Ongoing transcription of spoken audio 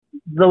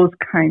those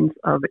kinds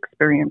of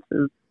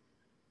experiences,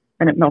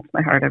 and it melts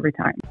my heart every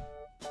time.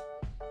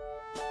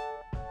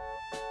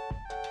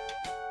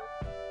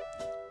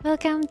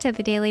 Welcome to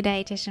the Daily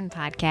Dietitian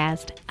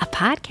Podcast, a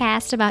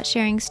podcast about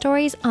sharing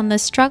stories on the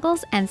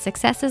struggles and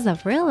successes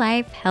of real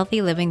life,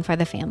 healthy living for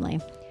the family.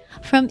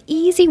 From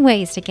easy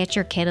ways to get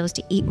your kiddos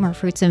to eat more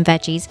fruits and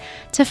veggies,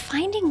 to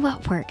finding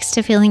what works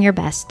to feeling your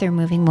best through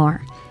moving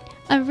more.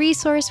 A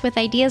resource with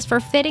ideas for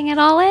fitting it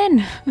all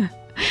in.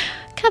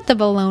 Cut the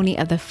baloney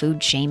of the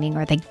food shaming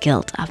or the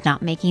guilt of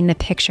not making the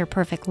picture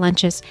perfect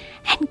lunches,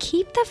 and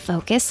keep the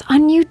focus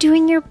on you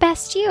doing your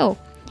best you.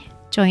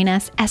 Join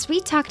us as we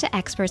talk to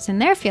experts in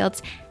their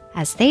fields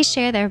as they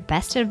share their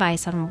best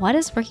advice on what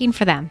is working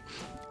for them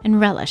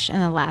and relish in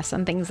the laughs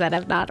on things that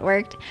have not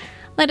worked.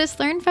 Let us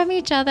learn from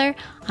each other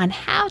on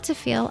how to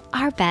feel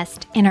our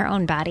best in our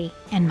own body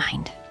and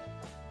mind.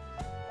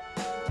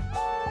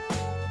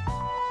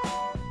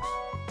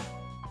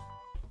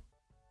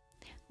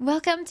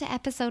 Welcome to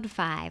episode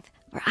 5,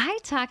 where I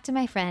talk to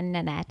my friend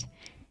Nanette.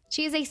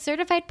 She is a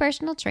certified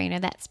personal trainer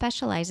that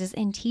specializes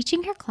in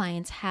teaching her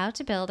clients how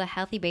to build a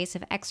healthy base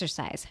of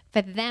exercise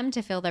for them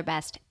to feel their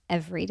best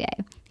every day.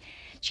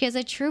 She has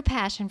a true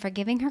passion for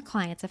giving her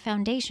clients a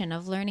foundation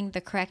of learning the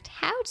correct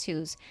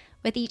how-tos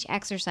with each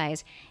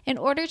exercise in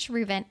order to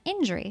prevent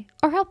injury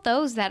or help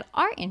those that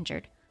are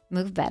injured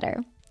move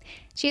better.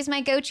 She is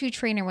my go-to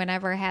trainer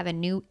whenever I have a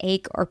new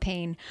ache or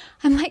pain.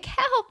 I'm like,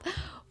 help!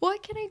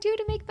 What can I do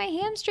to make my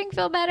hamstring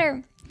feel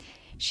better?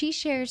 She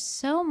shares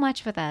so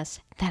much with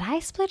us that I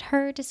split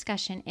her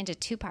discussion into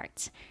 2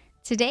 parts.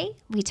 Today,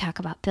 we talk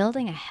about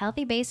building a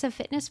healthy base of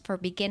fitness for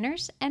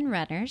beginners and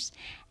runners.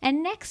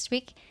 And next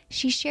week,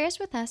 she shares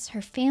with us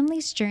her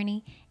family's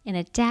journey in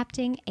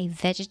adapting a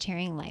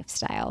vegetarian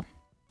lifestyle.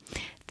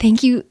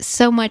 Thank you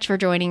so much for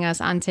joining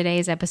us on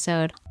today's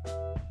episode.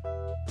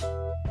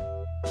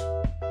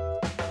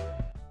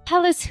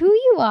 Tell us who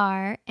you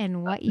are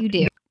and what you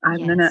do.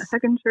 I'm Nanette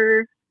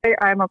Hechinger.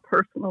 I'm a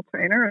personal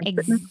trainer and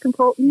fitness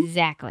consultant.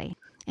 Exactly.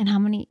 And how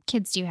many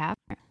kids do you have?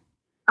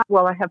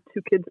 Well, I have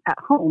 2 kids at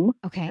home.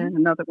 Okay. And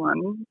another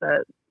one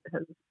that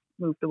has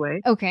moved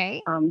away.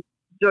 Okay.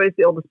 Joy's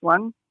the oldest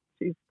one.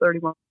 She's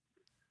 31.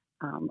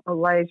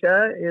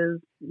 Elijah is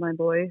my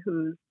boy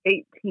who's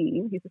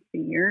 18. He's a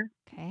senior.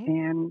 Okay.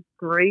 And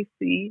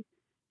Gracie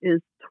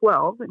is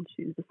 12, and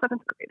she's a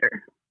 7th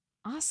grader.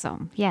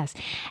 Awesome. Yes.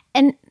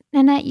 And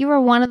Nanette, you are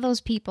one of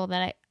those people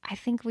that I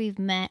think we've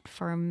met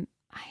for,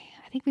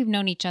 I think we've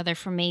known each other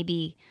for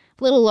maybe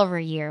a little over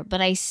a year, but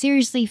I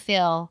seriously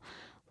feel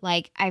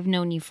like I've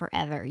known you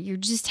forever. You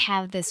just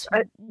have this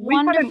wonderful... We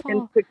had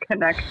an instant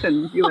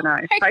connection, you and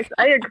I.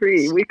 I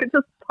agree. We could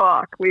just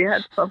talk. We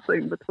had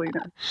something between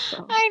us.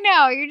 So. I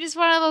know. You're just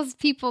one of those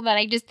people that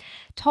I just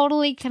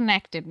totally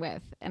connected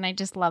with, and I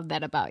just love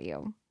that about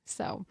you.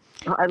 So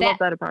I love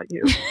that about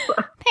you.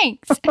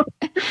 Thanks.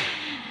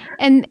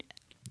 And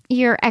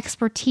your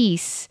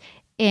expertise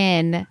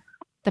in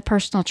the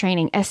personal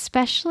training,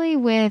 especially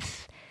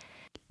with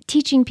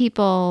teaching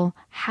people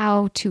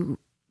how to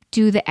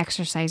do the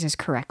exercises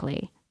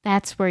correctly.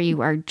 That's where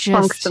you are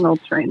just... Functional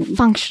training.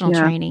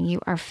 Training. You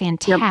are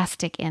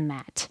fantastic in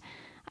that.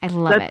 I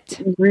love That's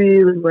it.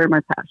 really where my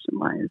passion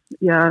lies.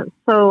 Yeah.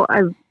 So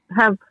I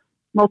have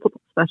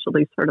multiple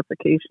specialty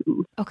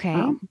certifications.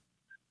 Okay.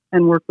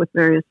 And work with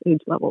various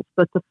age levels.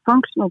 But the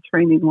functional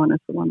training one is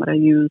the one that I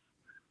use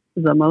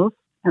the most,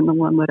 and the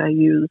one that I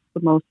use the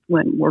most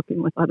when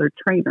working with other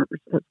trainers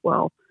as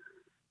well,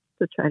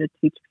 to try to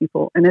teach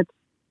people. And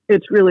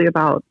it's really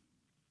about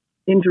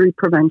injury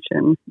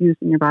prevention,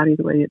 using your body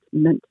the way it's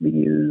meant to be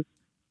used.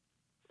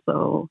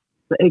 So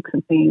the aches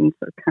and pains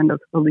are kind of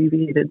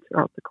alleviated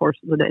throughout the course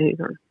of the day,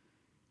 or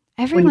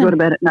when you go to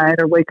bed at night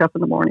or wake up in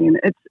the morning.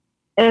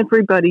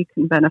 Everybody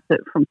can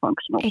benefit from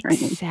functional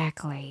training.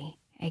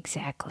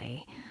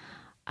 Exactly.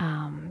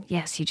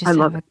 Yes, you just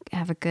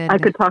have a good... I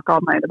could talk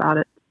all night about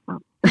it.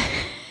 So.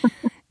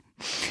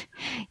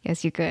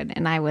 Yes, you could,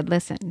 and I would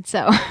listen.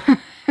 So,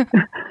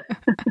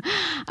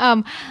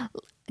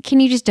 can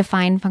you just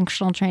define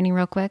functional training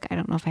real quick? I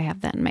don't know if I have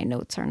that in my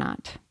notes or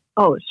not.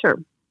 Oh, sure.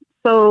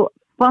 So,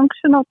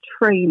 functional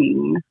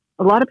training,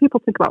 a lot of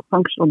people think about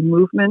functional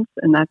movements,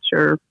 and that's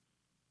your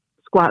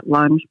squat,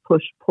 lunge,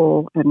 push,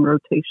 pull, and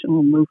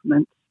rotational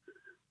movements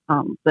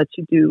that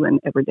you do in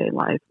everyday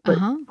life. But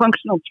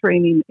functional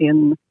training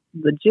in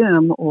the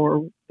gym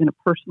or in a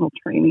personal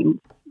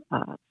training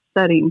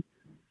setting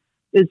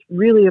is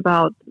really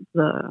about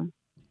the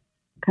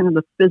kind of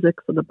the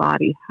physics of the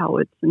body, how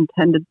it's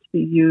intended to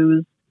be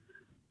used,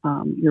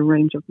 your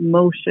range of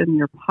motion,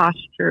 your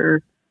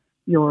posture,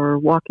 your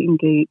walking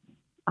gait,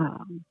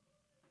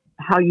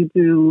 how you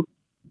do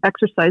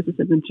exercises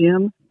in the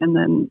gym, and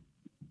then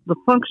the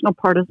functional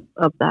part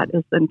of that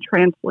is then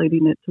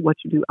translating it to what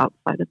you do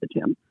outside of the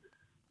gym.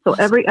 So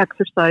every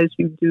exercise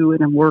you do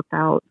in a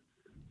workout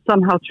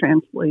somehow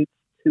translates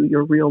to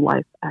your real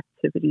life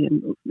activity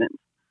and movement.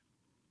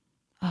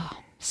 Oh,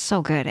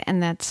 so good.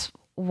 And that's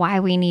why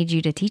we need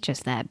you to teach us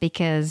that,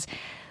 because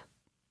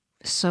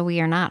so we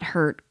are not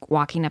hurt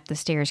walking up the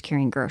stairs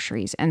carrying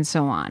groceries and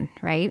so on,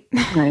 right?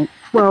 Right.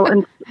 Well,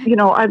 and,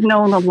 I've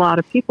known a lot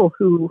of people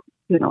who,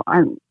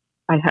 I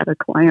had a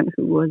client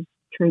who was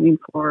training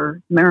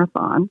for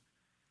marathon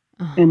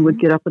and would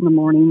get up in the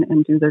morning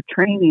and do their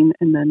training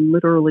and then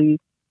literally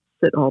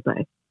sit all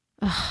day.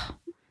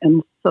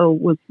 And so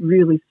was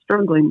really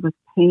struggling with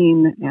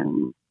pain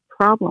and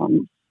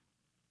problems.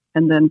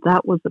 And then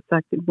that was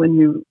affected when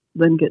you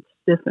then get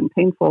stiff and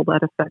painful.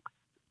 That affects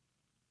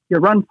your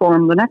run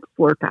form the next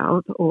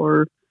workout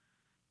or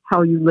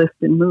how you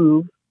lift and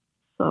move.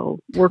 So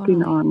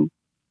working on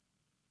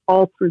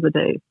all through the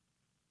day,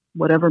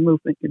 whatever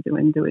movement you're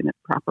doing it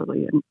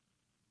properly and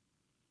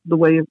the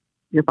way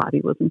your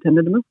body was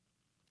intended to move.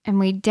 And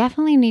we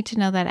definitely need to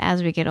know that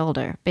as we get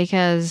older,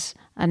 because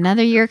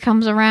another year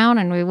comes around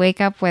and we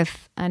wake up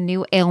with a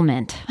new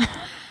ailment.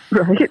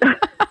 Right.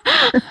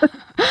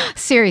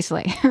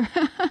 Seriously.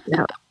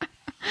 Yeah.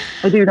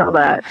 I do know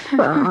that.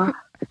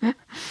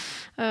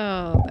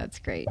 Oh, that's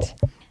great.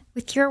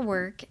 With your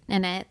work,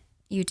 Nanette,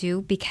 you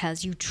do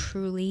because you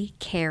truly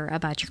care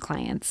about your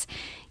clients.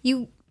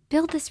 You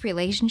build this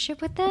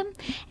relationship with them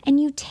and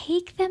you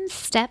take them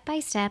step by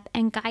step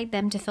and guide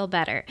them to feel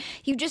better.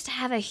 You just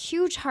have a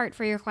huge heart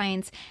for your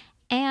clients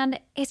and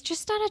it's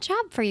just not a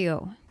job for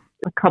you.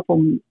 A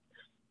couple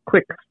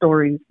quick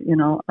stories,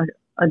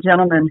 a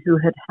gentleman who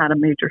had had a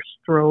major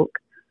stroke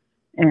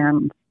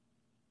and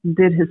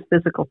did his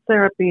physical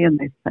therapy and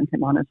they sent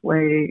him on his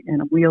way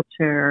in a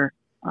wheelchair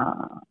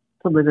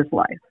to live his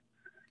life.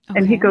 Okay.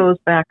 And he goes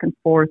back and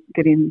forth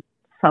getting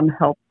some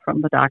help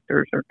from the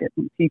doctors or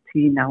getting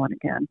PT now and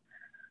again.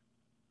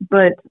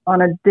 But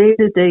on a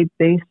day-to-day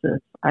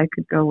basis, I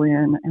could go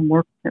in and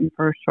work with him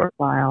for a short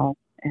while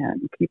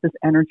and keep his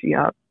energy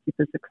up, keep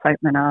his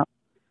excitement up,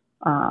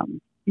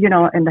 and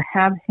to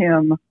have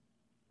him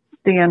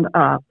stand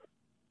up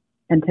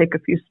and take a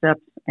few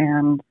steps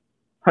and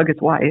hug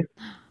his wife.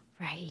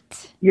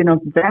 Right.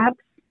 That's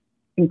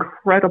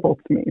incredible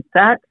to me.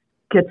 That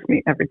gets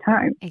me every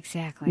time.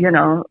 Exactly.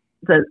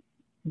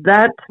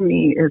 That to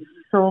me is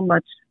so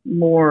much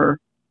more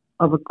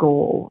of a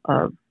goal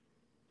of,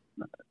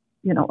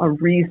 a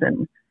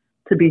reason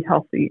to be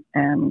healthy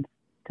and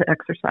to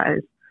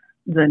exercise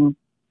than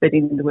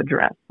fitting into a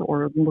dress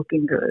or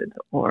looking good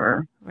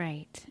or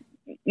right.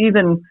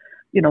 Even,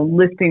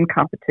 lifting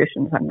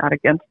competitions. I'm not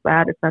against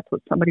that if that's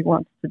what somebody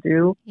wants to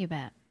do. You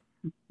bet.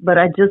 But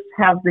I just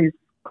have these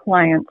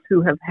clients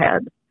who have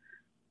had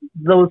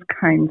those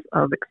kinds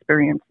of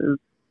experiences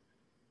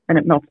and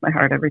it melts my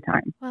heart every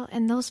time. Well,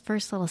 and those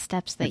first little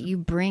steps that you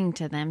bring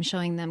to them,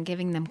 showing them,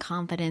 giving them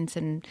confidence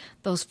and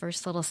those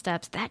first little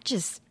steps, that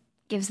just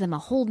gives them a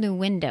whole new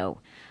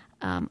window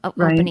of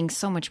opening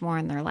so much more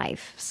in their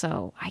life.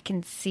 So I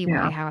can see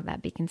how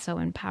that becomes so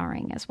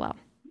empowering as well.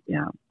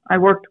 Yeah. I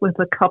worked with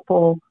a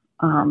couple,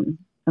 an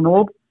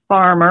old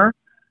farmer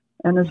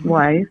and his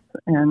wife,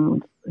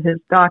 and his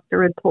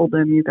doctor had told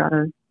him, you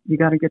gotta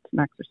get some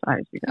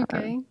exercise. You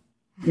gotta,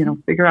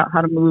 figure out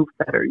how to move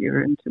better.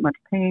 You're in too much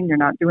pain. You're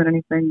not doing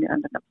anything. You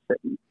ended up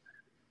sitting,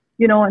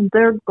 and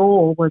their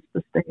goal was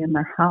to stay in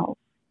their house.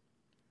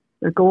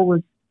 Their goal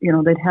was,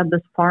 they'd had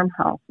this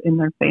farmhouse in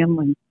their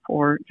family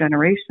for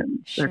generations.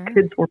 Sure. Their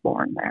kids were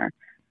born there.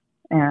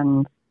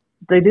 And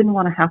they didn't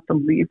want to have to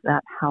leave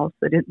that house.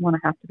 They didn't want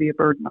to have to be a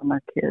burden on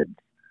their kids.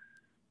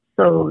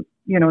 So,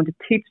 to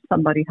teach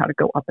somebody how to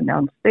go up and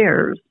down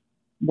stairs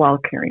while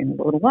carrying a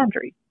load of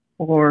laundry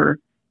or,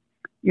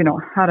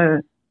 how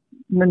to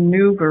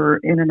maneuver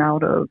in and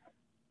out of,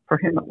 for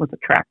him, it was a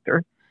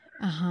tractor,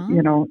 how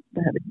to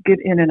get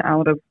in and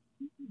out of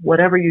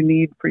whatever you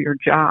need for your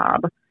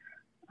job.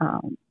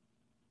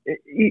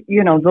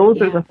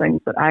 Those are the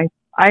things that I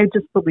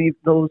just believe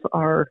those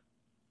are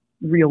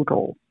real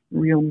goals,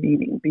 real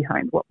meaning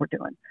behind what we're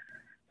doing.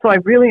 So I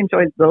really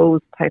enjoyed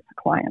those types of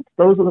clients.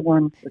 Those are the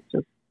ones that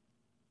just,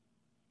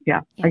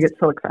 I get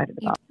so excited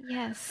about.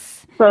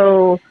 Yes.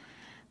 So,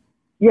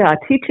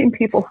 teaching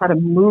people how to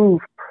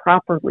move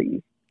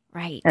properly.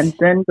 Right. And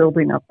then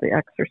building up the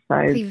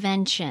exercise.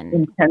 Prevention.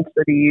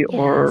 Intensity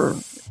or,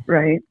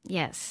 right?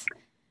 Yes.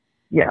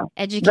 Yeah.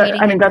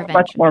 Educating that's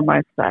much more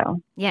my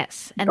style.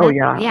 Yes. And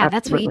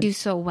that's what you do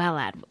so well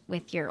at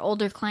with your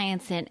older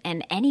clients and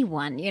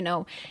anyone,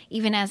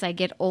 even as I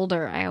get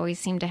older, I always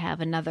seem to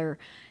have another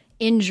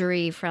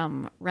injury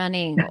from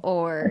running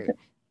or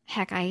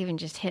heck, I even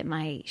just hit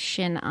my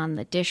shin on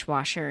the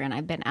dishwasher and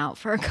I've been out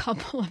for a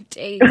couple of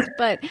days,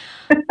 but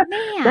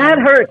man. That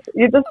hurts.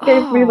 You just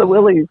gave me the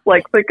willies,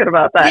 thinking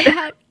about that.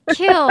 That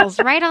kills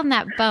right on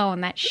that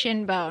bone, that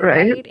shin bone,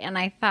 right? And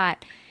I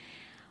thought,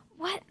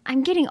 what?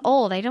 I'm getting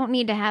old. I don't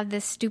need to have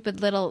this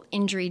stupid little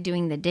injury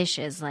doing the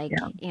dishes,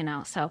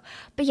 so,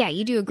 but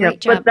you do a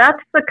great job. But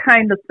that's the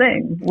kind of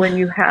thing when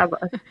you have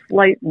a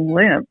slight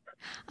limp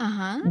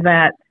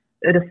that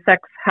it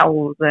affects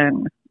how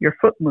then your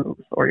foot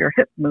moves or your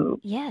hip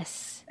moves.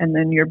 Yes. And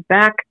then your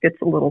back gets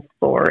a little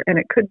sore and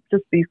it could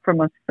just be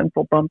from a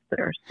simple bump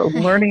there. So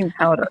learning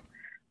how to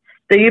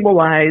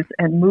stabilize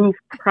and move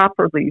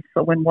properly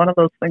so when one of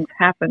those things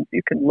happens,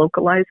 you can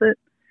localize it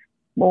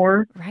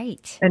more,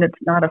 Right. and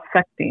it's not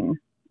affecting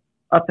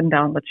up and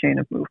down the chain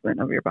of movement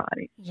of your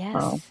body. Yes.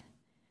 So,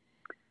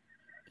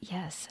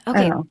 Yes. I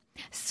Okay. don't know.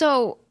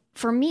 So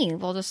for me,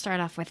 we'll just start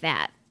off with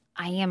that.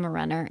 I am a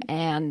runner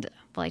and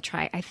well,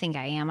 I think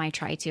I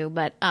try to,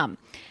 but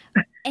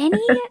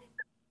any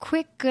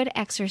quick good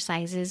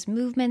exercises,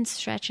 movements,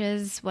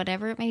 stretches,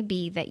 whatever it may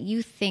be that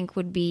you think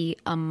would be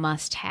a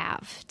must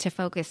have to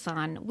focus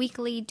on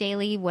weekly,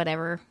 daily,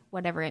 whatever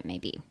it may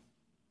be.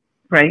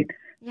 Right.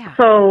 Yeah.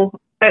 So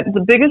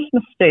the biggest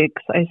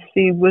mistakes I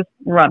see with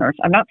runners,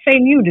 I'm not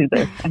saying you do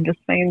this, I'm just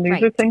saying these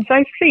Right. are things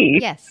I see.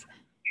 Yes.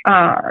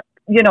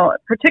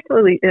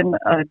 Particularly in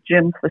a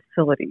gym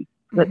facility,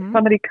 that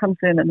somebody comes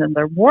in and then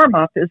their warm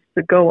up is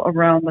to go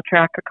around the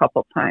track a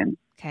couple times.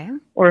 Okay.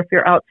 Or if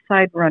you're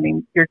outside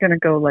running, you're going to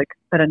go like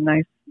at a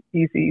nice,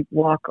 easy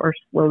walk or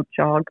slow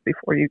jog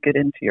before you get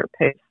into your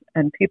pace.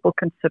 And people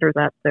consider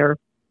that their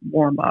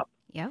warm up.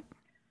 Yep.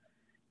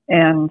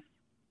 And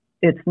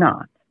it's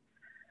not.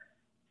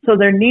 So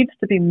there needs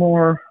to be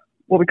more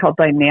what we call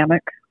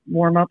dynamic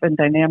warm up, and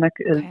dynamic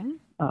is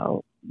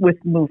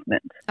with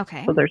movement.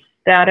 Okay. So there's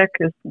static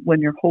is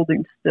when you're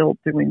holding still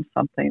doing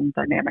something.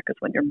 Dynamic is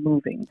when you're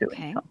moving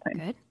doing something.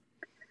 Good.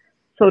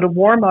 So to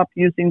warm up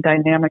using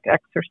dynamic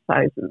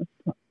exercises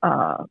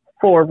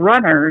for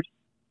runners,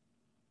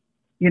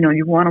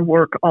 you want to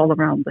work all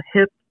around the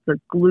hips, the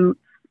glutes,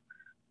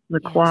 the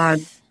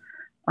quads,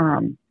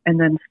 and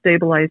then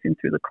stabilizing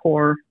through the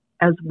core,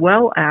 as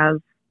well as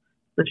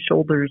the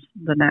shoulders,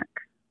 the neck,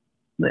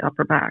 the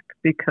upper back,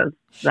 because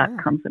that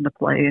comes into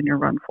play in your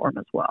run form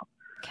as well.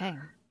 Okay.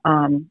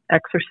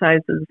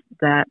 Exercises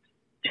that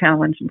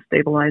challenge and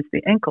stabilize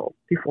the ankle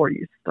before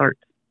you start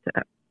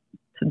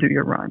to do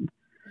your run.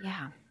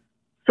 Yeah.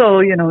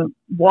 So,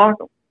 walk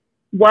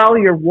while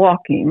you're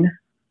walking,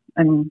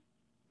 and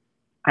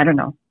I don't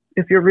know,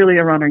 if you're really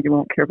a runner, you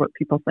won't care what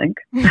people think.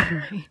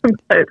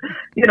 But,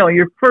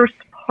 your first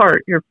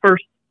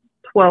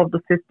 12 to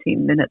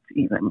 15 minutes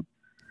even,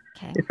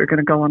 if you're going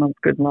to go on a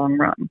good long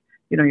run,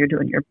 you're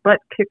doing your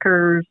butt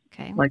kickers,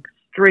 like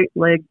straight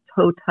leg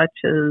toe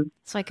touches.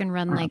 So I can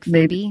run like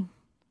Phoebe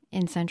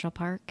in Central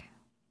Park?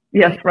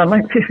 Yes, run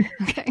like Phoebe.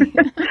 Okay.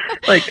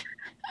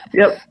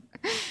 Yep.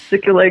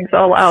 Stick your legs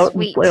all out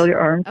and flail your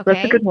arms. Okay.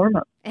 That's a good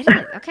warm-up. It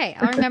is. Okay,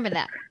 I'll remember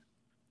that.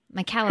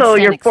 My calisthenics. So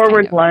your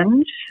forward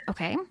lunge.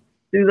 Okay.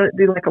 Do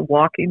like a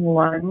walking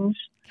lunge.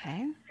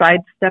 Okay.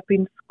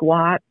 Sidestepping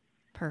squat.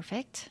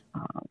 Perfect.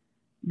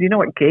 Do you know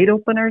what gate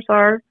openers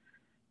are?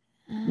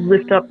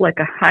 Lift up like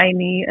a high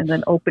knee and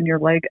then open your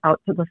leg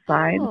out to the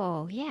side.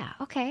 Oh, yeah.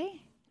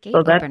 Okay. Gate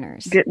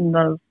openers. That's getting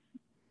those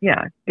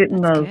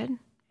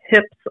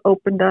hips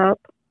opened up.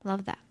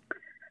 Love that.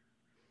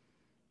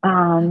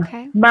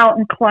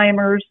 Mountain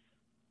climbers,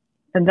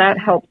 and that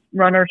helps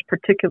runners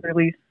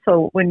particularly.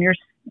 So when you're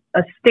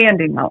a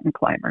standing mountain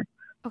climber,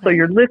 so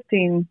you're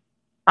lifting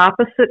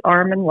opposite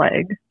arm and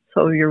leg,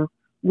 so your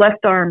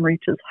left arm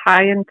reaches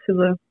high into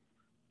the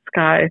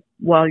sky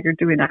while you're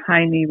doing a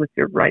high knee with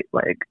your right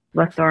leg,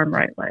 left arm,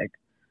 right leg.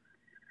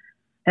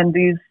 And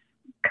these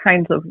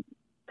kinds of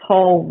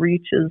tall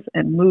reaches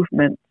and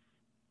movements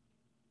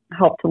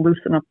help to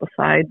loosen up the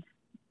sides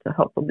to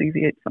help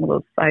alleviate some of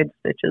those side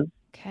stitches.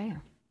 Okay.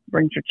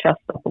 Brings your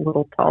chest up a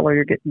little taller.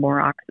 You're getting more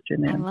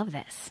oxygen in. I love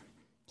this.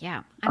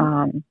 Yeah.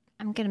 I'm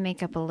going to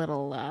make up a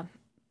little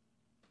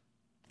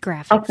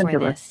graphic for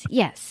this.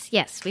 Yes.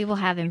 We will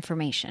have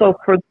information. So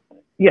for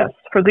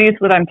these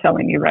that I'm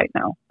telling you right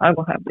now, I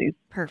will have these.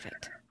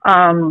 Perfect.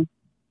 Doing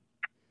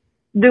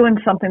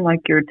something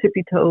like your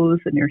tippy toes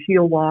and your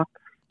heel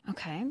walks.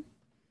 Okay.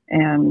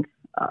 And,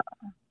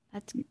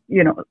 I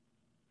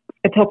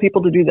tell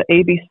people to do the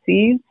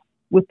ABCs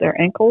with their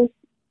ankles.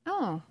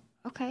 Oh,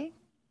 okay.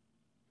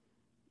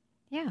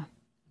 Yeah.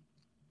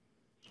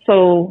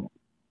 So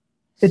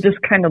it just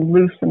kind of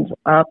loosens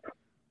up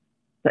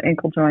the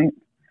ankle joint.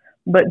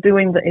 But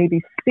doing the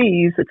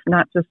ABCs, it's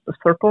not just a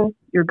circle.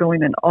 You're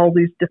going in all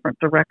these different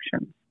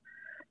directions.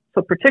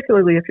 So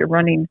particularly if you're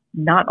running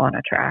not on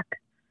a track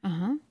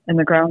and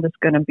the ground is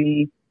going to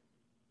be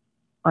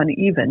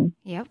uneven,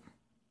 yep.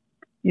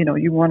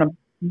 You want to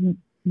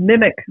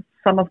mimic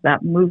some of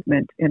that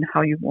movement in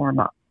how you warm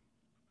up.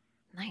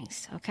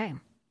 Nice. Okay.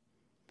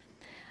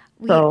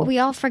 We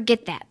all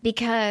forget that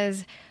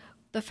because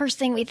the first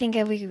thing we think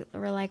of,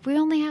 we're like, we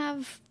only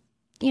have,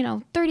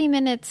 30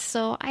 minutes,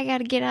 so I got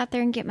to get out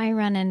there and get my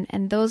run.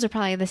 And those are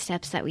probably the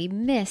steps that we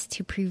miss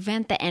to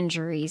prevent the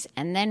injuries.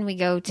 And then we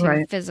go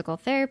to physical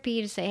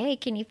therapy to say, hey,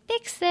 can you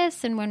fix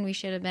this? And when we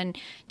should have been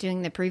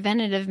doing the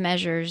preventative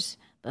measures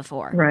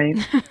before. Right.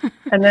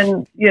 And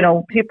then,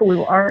 people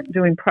who aren't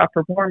doing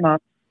proper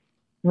warm-up,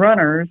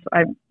 runners,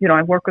 I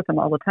work with them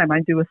all the time. I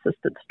do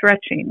assisted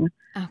stretching.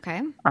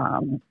 Okay.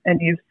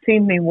 And you've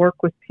seen me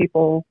work with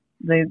people.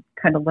 They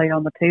kind of lay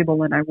on the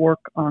table and I work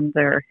on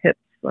their hips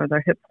or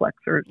their hip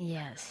flexors.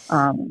 Yes.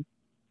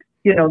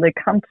 They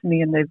come to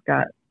me and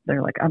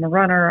they're like, I'm a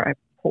runner. I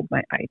pulled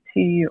my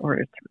IT, or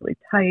it's really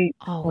tight.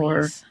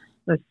 Always.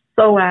 Or the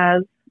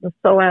psoas. The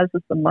psoas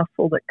is the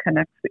muscle that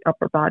connects the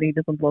upper body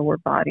to the lower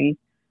body.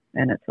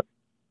 And it's a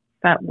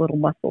fat little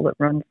muscle that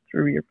runs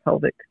through your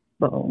pelvic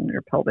bone,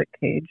 your pelvic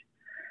cage.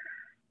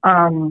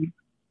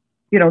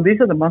 These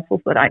are the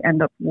muscles that I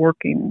end up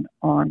working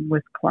on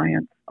with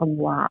clients a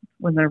lot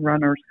when they're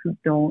runners who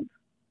don't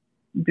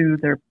do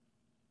their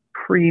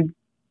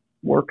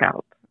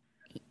pre-workout.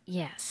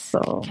 Yes.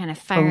 So kind of a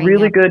firing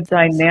really up good those.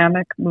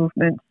 dynamic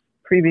movement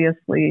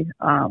previously,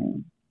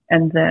 and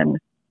then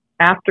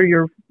after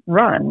your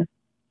run,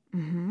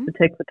 to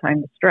take the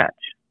time to stretch.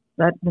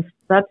 That's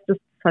just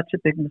such a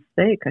big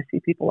mistake. I see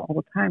people all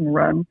the time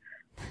run,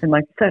 and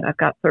like I said, I've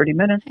got 30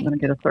 minutes. I'm going to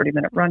get a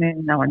 30-minute run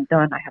in. Now I'm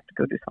done. I have to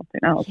go do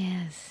something else.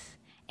 Yes.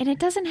 And it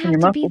doesn't And have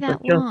your to be muscles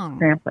that are just long.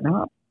 cramping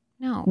up.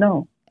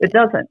 No, it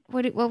doesn't.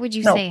 What would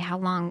you No. say? How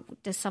long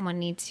does someone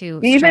need to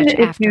Even stretch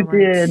if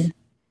afterwards?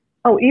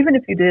 even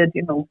if you did,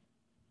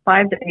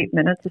 5 to 8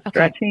 minutes of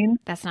stretching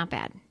That's not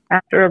bad.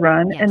 after a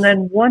run, Yes. and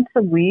then once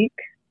a week,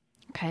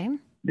 Okay.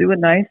 do a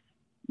nice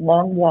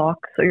long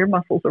walk so your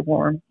muscles are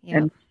warm, Yep.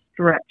 and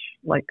stretch.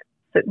 Like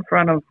sit in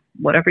front of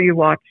whatever you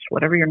watch,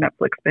 whatever your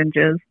Netflix binge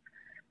is,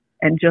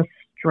 and just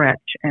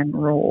stretch and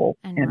roll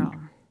And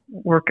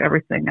work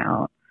everything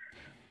out.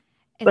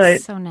 It's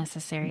But so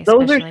necessary.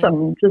 those are especially.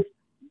 some just,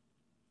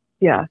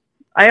 yeah.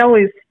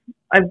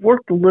 I've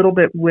worked a little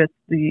bit with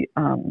the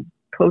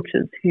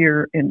coaches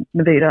here in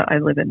Nevada. I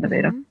live in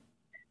Nevada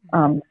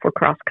for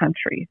cross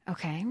country.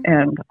 Okay.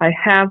 And I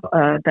have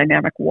a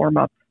dynamic warm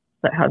up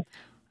that has,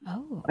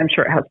 Oh. I'm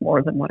sure it has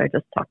more than what I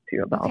just talked to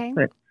you about, Okay.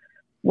 but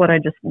what I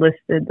just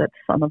listed, that's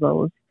some of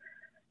those,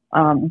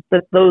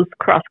 that those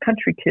cross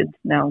country kids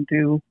now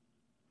do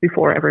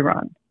before every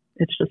run.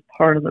 It's just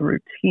part of the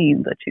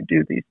routine that you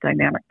do these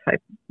dynamic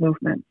type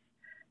movements.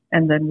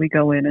 And then we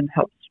go in and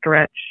help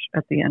stretch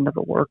at the end of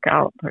a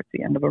workout or at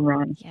the end of a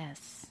run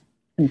Yes.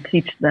 and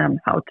teach them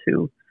how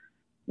to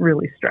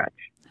really stretch.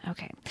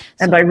 Okay.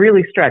 And by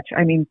really stretch,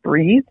 I mean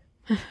breathe.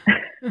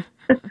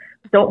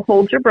 Don't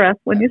hold your breath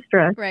when you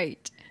stretch.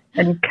 Right.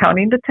 And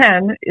counting to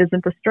 10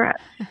 isn't a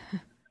stretch.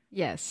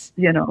 Yes.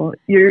 You're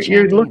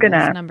Chanting looking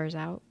those at numbers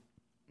out.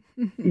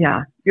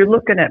 you're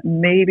looking at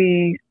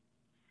maybe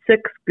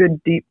 6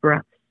 good deep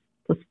breaths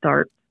to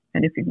start.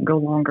 And if you can go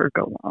longer,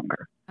 go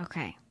longer.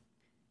 Okay.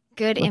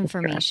 Good With the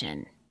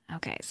information.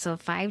 Okay. So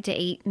 5 to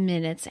 8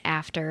 minutes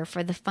after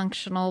for the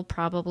functional,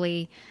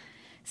 probably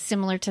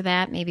similar to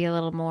that, maybe a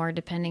little more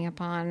depending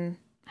upon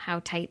how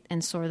tight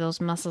and sore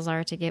those muscles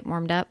are to get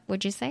warmed up,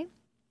 would you say?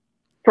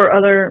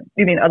 You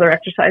mean other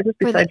exercises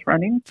besides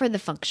running? For the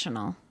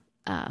functional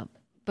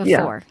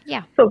before.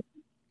 Yeah. So,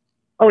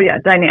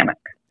 dynamic.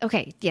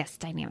 Okay. Yes.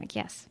 Dynamic.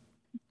 Yes.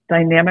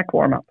 Dynamic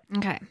warm-up.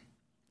 Okay.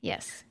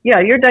 Yes. Yeah,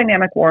 your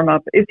dynamic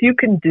warm-up, if you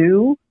can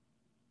do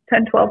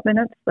 10, 12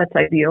 minutes, that's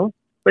ideal.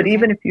 But Okay.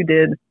 even if you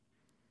did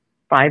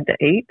 5 to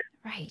 8,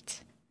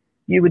 Right.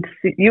 you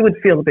would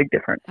feel a big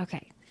difference.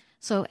 Okay.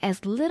 So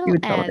as little You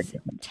would tell a big as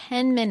difference.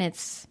 10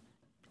 minutes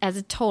as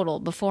a total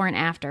before and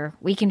after,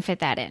 we can fit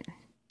that in.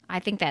 I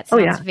think that Oh,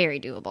 sounds yeah.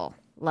 very doable.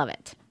 Love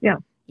it. Yeah.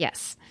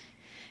 Yes.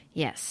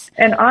 Yes.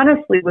 And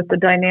honestly, with the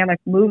dynamic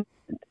movement,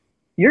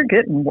 you're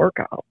getting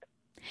workout.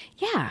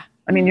 Yeah.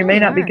 I mean, you may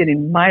not be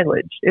getting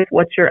mileage if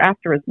what you're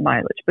after is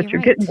mileage, but You're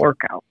you're getting right.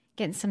 workout.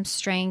 Getting some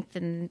strength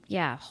and,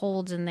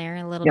 holds in there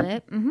a little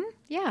Yep. bit.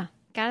 Yeah.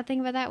 Got to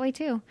think of it that way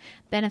too.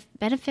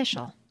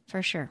 Beneficial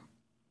for sure.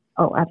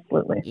 Oh,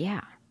 absolutely.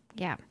 Yeah.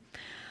 Yeah.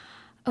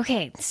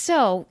 Okay.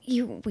 So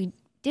we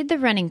did the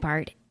running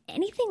part.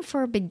 Anything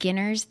for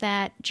beginners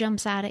that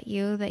jumps out at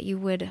you that you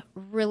would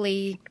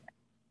really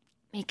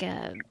make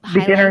a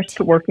Beginners highlight?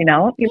 to working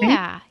out, you mean?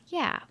 Yeah.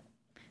 Yeah.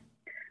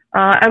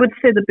 I would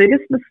say the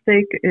biggest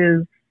mistake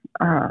is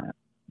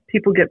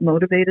people get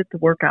motivated to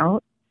work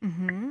out,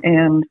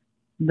 and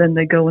then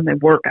they go and they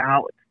work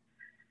out.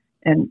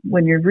 And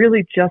when you're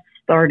really just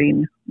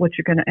starting, what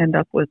you're going to end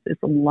up with is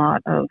a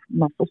lot of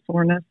muscle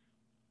soreness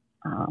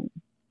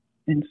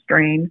and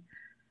strain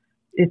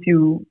if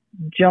you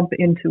jump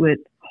into it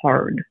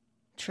hard.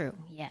 True.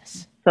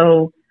 Yes.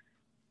 So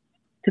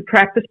to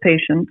practice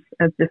patience,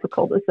 as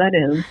difficult as that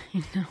is,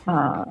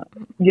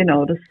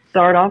 to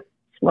start off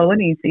slow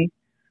and easy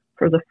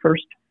for the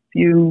first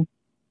few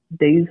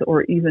days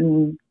or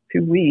even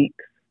 2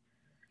 weeks,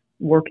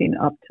 working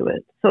up to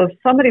it. So if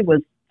somebody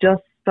was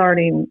just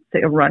starting,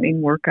 say, a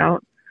running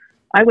workout,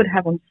 I would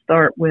have them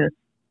start with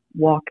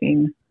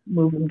walking,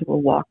 move them to a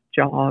walk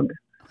jog,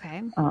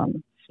 Okay.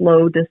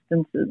 slow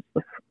distances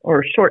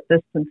or short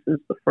distances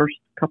the first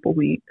couple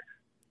weeks.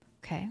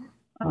 Okay.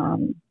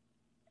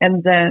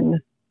 And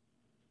then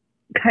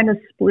kind of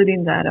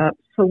splitting that up.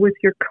 So with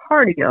your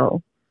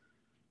cardio,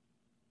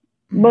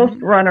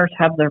 most runners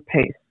have their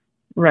pace,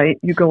 right?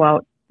 You go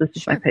out, this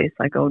is my pace,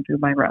 I go do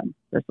my run.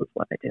 This is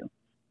what I do.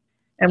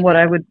 And what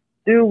I would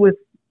do with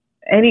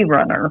any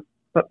runner,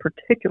 but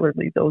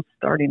particularly those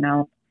starting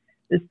out,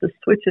 is to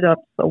switch it up.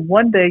 So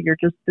one day you're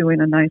just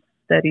doing a nice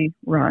steady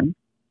run.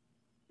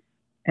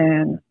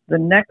 And the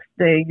next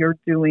day you're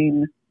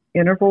doing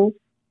intervals.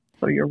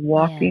 So you're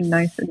walking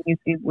nice and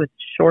easy with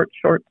short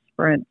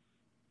sprints.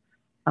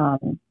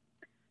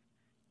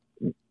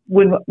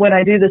 When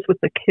I do this with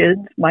the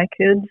kids, my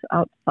kids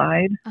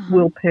outside,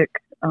 we'll pick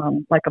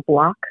like a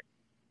block.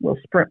 We'll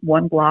sprint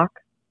 1 block,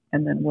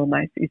 and then we'll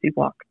nice, easy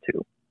walk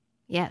 2.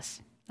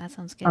 Yes, that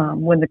sounds good.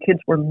 When the kids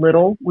were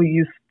little, we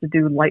used to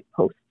do light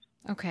posts.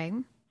 Okay.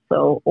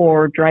 So,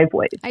 or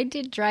driveways. I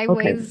did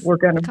driveways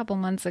a couple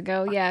months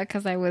ago, yeah,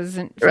 because I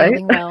wasn't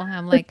feeling well.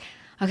 I'm like,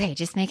 okay,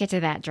 just make it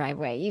to that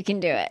driveway. You can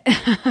do it.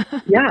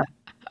 Yeah.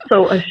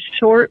 So a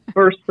short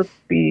burst of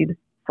speed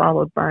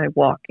followed by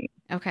walking.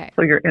 Okay.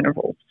 So your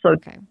intervals. So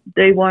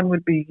day 1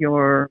 would be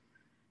your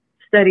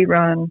steady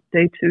run.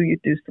 Day 2, you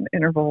do some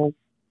intervals.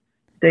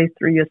 Day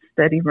 3, a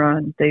steady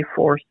run. Day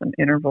 4, some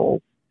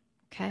intervals.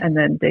 Okay. And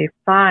then day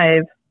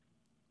 5,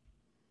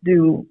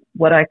 do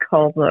what I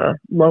call the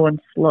low and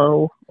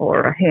slow,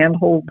 or a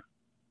handhold.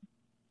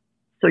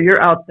 So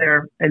you're out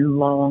there a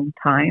long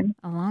time.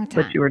 A long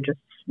time. But you are just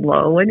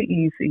slow and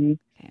easy.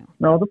 Okay.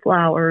 Smell the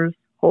flowers,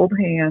 hold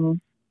hands,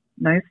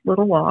 nice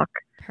little walk.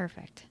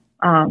 Perfect.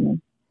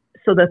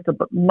 So that the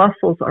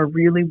muscles are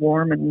really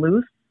warm and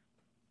loose,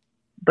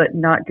 but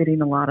not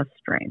getting a lot of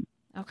strain.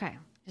 Okay.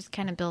 Just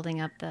kind of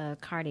building up the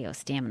cardio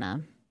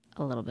stamina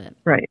a little bit.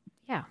 Right.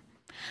 Yeah.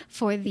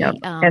 For the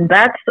and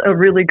that's a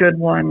really good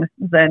one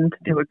then to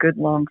do a good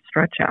long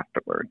stretch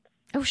afterwards.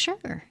 Oh,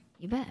 sure.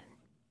 You bet.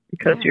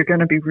 Because you're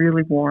going to be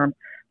really warm.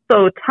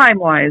 So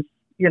time-wise,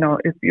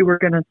 if you were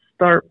going to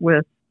start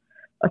with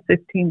a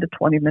 15 to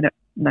 20 minute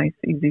nice,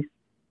 easy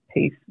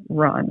pace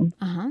run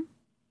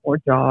or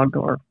jog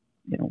or,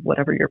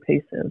 whatever your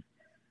pace is.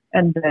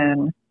 And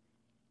then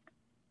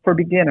for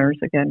beginners,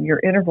 again, your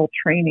interval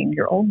training,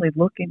 you're only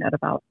looking at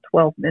about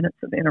 12 minutes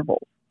of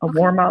intervals. A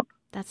warm-up.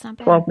 That's not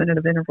bad. 12 minutes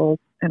of intervals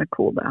and a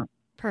cool down.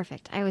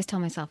 Perfect. I always tell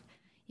myself,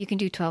 you can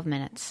do 12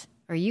 minutes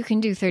or you can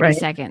do 30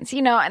 seconds,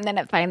 and then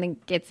it finally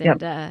gets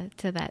into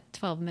that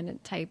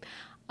 12-minute type.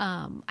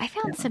 I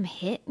found some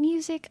hit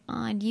music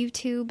on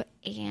YouTube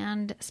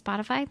and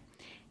Spotify,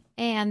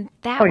 and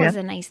that was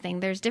a nice thing.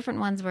 There's different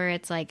ones where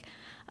it's like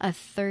a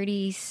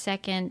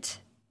 30-second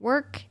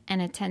work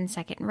and a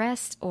 10-second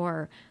rest,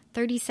 or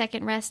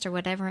 30-second rest, or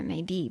whatever it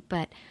may be.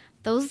 But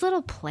those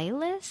little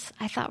playlists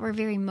I thought were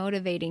very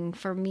motivating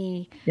for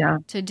me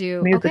to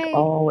do. Music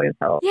always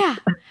helps. Yeah.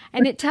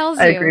 And it tells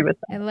I you. agree with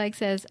that. It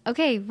says,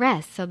 okay,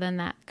 rest. So then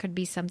that could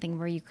be something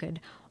where you could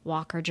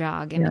walk or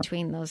jog in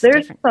between those There's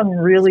different some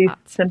really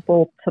spots.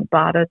 simple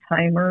Tabata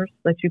timers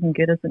that you can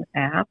get as an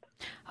app.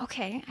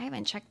 Okay. I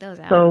haven't checked those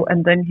out. So,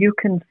 and then you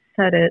can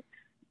set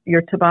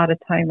your Tabata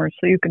timer,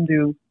 so you can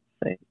do,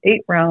 say,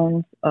 8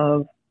 rounds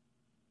of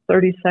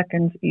 30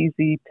 seconds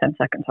easy, 10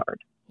 seconds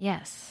hard.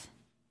 Yes.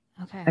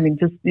 Okay. I mean,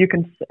 you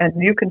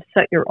can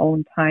set your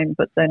own time,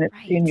 but then it's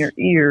in your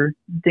ear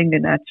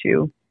dinging at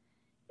you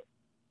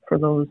for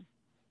those,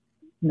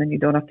 and then you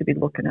don't have to be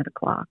looking at a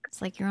clock.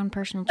 It's like your own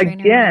personal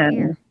trainer.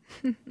 Again,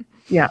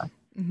 yeah.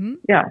 Mm-hmm.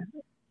 Yeah.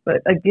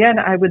 But again,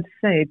 I would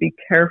say be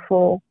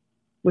careful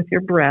with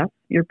your breath,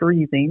 your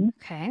breathing,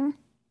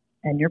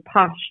 and your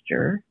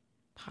posture.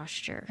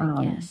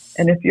 Yes.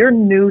 And if you're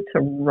new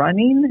to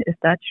running, if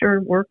that's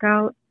your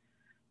workout,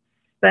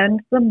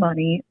 spend the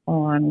money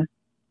on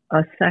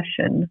a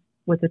session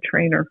with a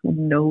trainer who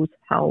knows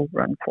how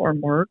run form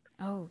works.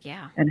 Oh,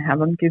 yeah. And have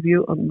them give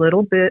you a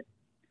little bit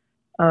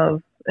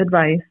of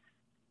advice.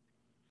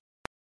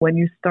 When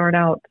you start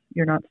out,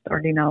 you're not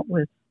starting out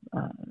with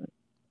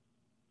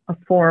a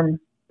form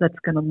that's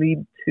going to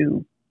lead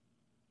to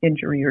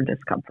injury or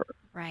discomfort.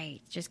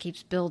 Right. Just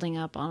keeps building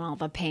up on all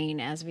the pain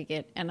as we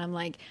get. And I'm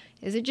like,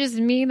 is it just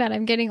me that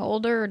I'm getting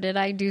older, or did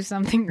I do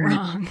something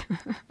wrong?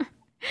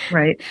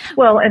 Right.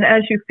 Well, and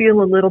as you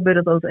feel a little bit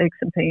of those aches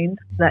and pains,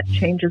 that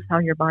changes how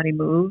your body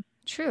moves.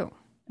 True.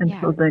 And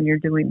so then you're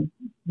doing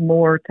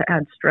more to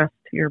add stress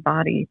to your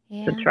body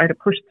to try to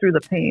push through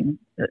the pain.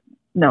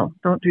 No,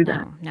 don't do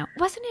that. No.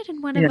 Wasn't it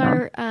in one of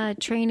our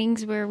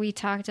trainings where we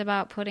talked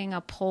about putting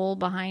a pole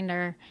behind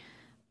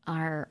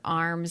our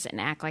arms and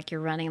act like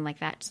you're running, like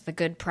that's the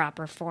good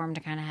proper form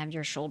to kind of have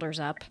your shoulders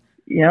up?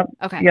 Yep.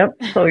 Okay. Yep.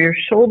 So your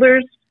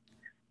shoulders,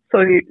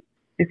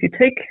 if you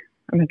take,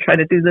 I'm going to try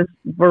to do this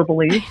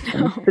verbally.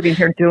 I'm sitting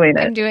here doing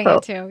it. I'm doing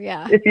it too,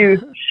 yeah. If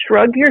you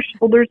shrug your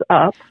shoulders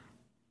up,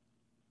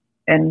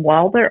 and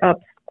while they're up,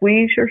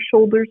 squeeze your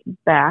shoulders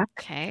back.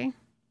 Okay.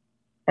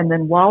 And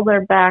then while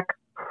they're back,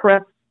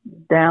 press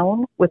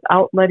down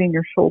without letting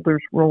your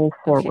shoulders roll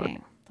forward. Okay.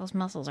 Those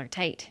muscles are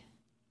tight.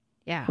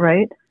 Yeah.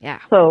 Right? Yeah.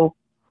 So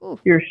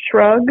your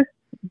shrug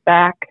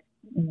back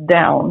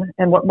down.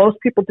 And what most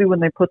people do when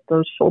they put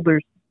those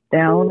shoulders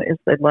down is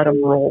they let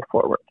them roll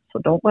forward. So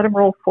don't let them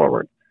roll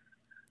forward.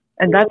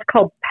 And that's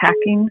called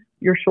packing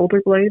your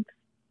shoulder blades.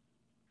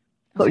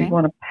 So you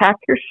want to pack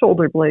your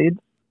shoulder blades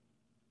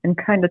and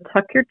kind of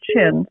tuck your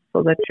chin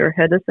so that your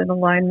head is in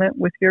alignment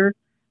with your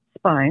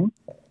spine.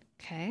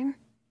 Okay.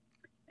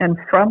 And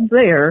from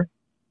there,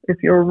 if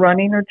you're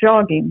running or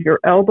jogging, your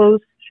elbows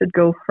should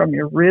go from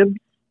your ribs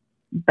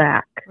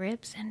back.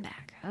 Ribs and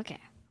back. Okay.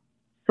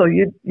 So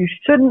you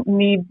shouldn't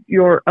need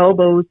your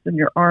elbows and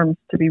your arms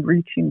to be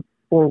reaching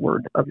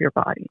forward of your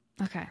body.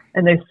 Okay.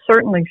 And they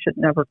certainly should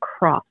never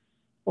cross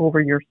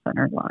over your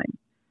center line.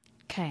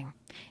 Okay.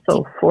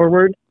 So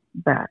forward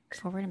back.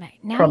 Forward and back.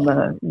 Now from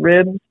the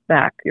ribs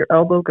back. Your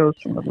elbow goes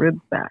from the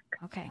ribs back.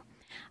 Okay.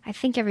 I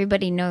think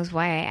everybody knows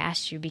why I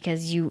asked you,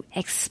 because you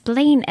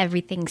explain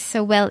everything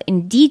so well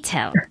in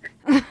detail.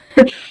 And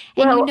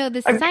well, you know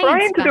the I'm science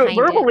trying to do it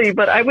verbally,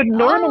 but I would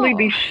normally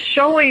be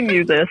showing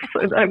you this.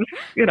 I was,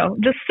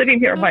 just sitting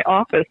here in my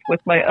office with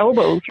my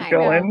elbows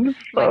going.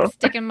 So. Like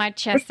sticking my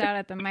chest out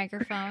at the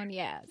microphone.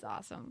 Yeah, it's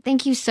awesome.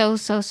 Thank you so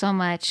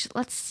much.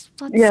 Let's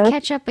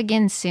catch up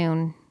again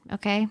soon.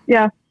 Okay?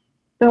 Yeah.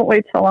 Don't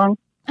wait so long.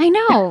 I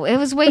know. It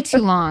was way too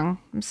long.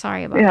 I'm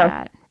sorry about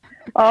that.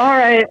 All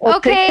right. Well,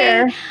 okay. Take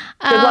care.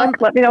 Good luck.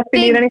 Let me know if you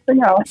need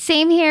anything else.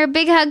 Same here.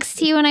 Big hugs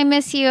to you, and I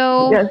miss you.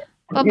 Yes.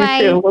 Bye-bye.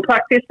 You too. We'll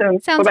talk to you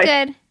soon. Sounds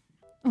Bye-bye.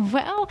 good.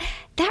 Well,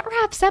 that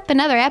wraps up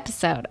another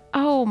episode.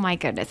 Oh my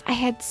goodness. I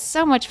had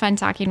so much fun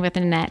talking with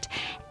Nanette.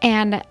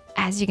 And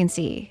as you can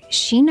see,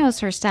 she knows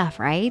her stuff,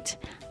 right?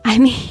 I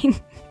mean,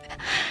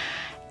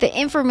 the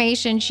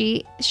information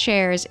she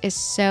shares is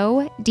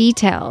so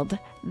detailed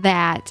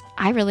that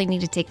I really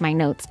need to take my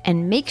notes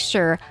and make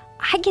sure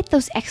I get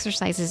those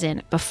exercises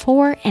in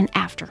before and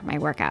after my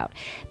workout.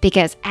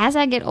 Because as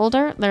I get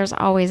older, there's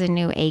always a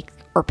new ache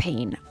or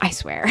pain, I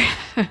swear.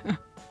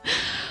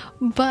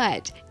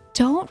 But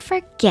don't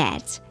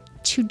forget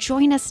to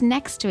join us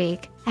next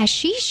week as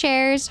she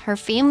shares her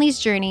family's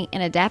journey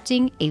in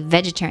adapting a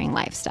vegetarian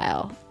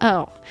lifestyle.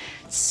 Oh,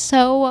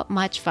 so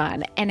much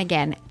fun. And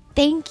again,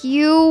 thank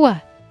you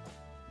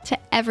to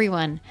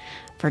everyone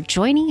for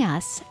joining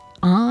us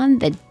on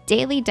the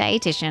Daily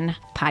Dietitian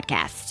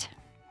podcast.